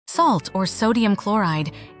Salt, or sodium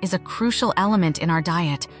chloride, is a crucial element in our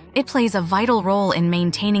diet. It plays a vital role in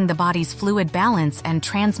maintaining the body's fluid balance and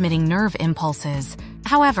transmitting nerve impulses.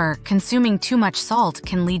 However, consuming too much salt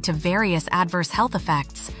can lead to various adverse health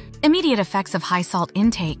effects. Immediate effects of high salt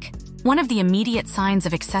intake. One of the immediate signs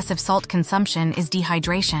of excessive salt consumption is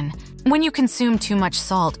dehydration. When you consume too much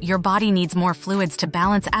salt, your body needs more fluids to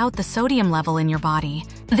balance out the sodium level in your body.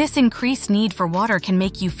 This increased need for water can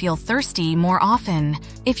make you feel thirsty more often.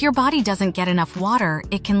 If your body doesn't get enough water,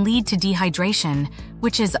 it can lead to dehydration,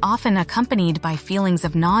 which is often accompanied by feelings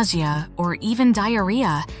of nausea or even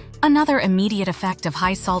diarrhea. Another immediate effect of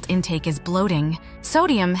high salt intake is bloating.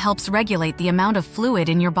 Sodium helps regulate the amount of fluid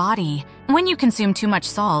in your body. When you consume too much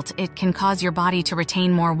salt, it can cause your body to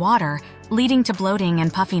retain more water, leading to bloating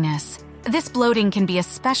and puffiness. This bloating can be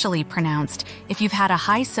especially pronounced if you've had a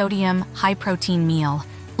high-sodium, high-protein meal.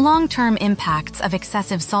 Long-term impacts of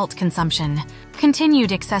excessive salt consumption.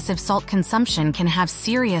 Continued excessive salt consumption can have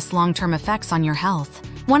serious long-term effects on your health.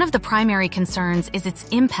 One of the primary concerns is its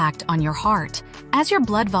impact on your heart. As your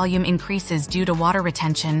blood volume increases due to water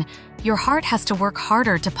retention, your heart has to work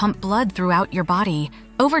harder to pump blood throughout your body.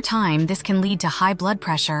 Over time, this can lead to high blood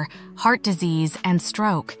pressure, heart disease, and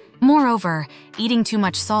stroke. Moreover, eating too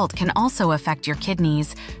much salt can also affect your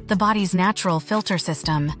kidneys, the body's natural filter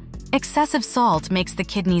system. Excessive salt makes the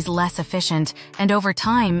kidneys less efficient, and over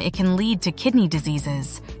time, it can lead to kidney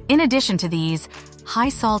diseases. In addition to these, high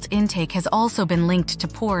salt intake has also been linked to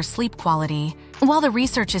poor sleep quality. While the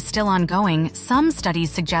research is still ongoing, some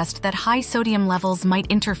studies suggest that high sodium levels might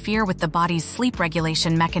interfere with the body's sleep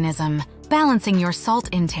regulation mechanism. Balancing your salt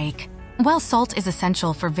intake. While salt is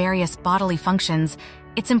essential for various bodily functions,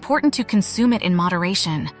 it's important to consume it in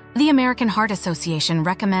moderation. The American Heart Association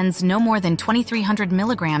recommends no more than 2,300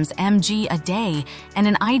 milligrams mg a day and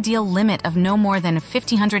an ideal limit of no more than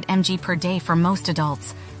 1,500 mg per day for most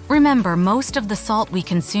adults. Remember, most of the salt we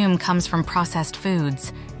consume comes from processed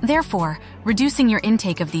foods. Therefore, reducing your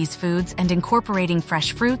intake of these foods and incorporating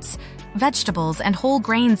fresh fruits, vegetables, and whole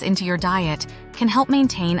grains into your diet can help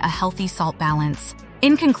maintain a healthy salt balance.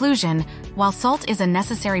 In conclusion, while salt is a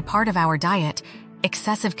necessary part of our diet,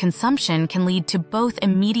 excessive consumption can lead to both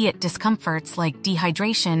immediate discomforts like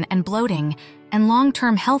dehydration and bloating, and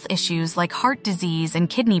long-term health issues like heart disease and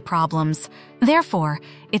kidney problems. Therefore,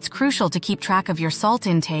 it's crucial to keep track of your salt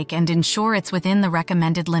intake and ensure it's within the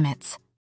recommended limits.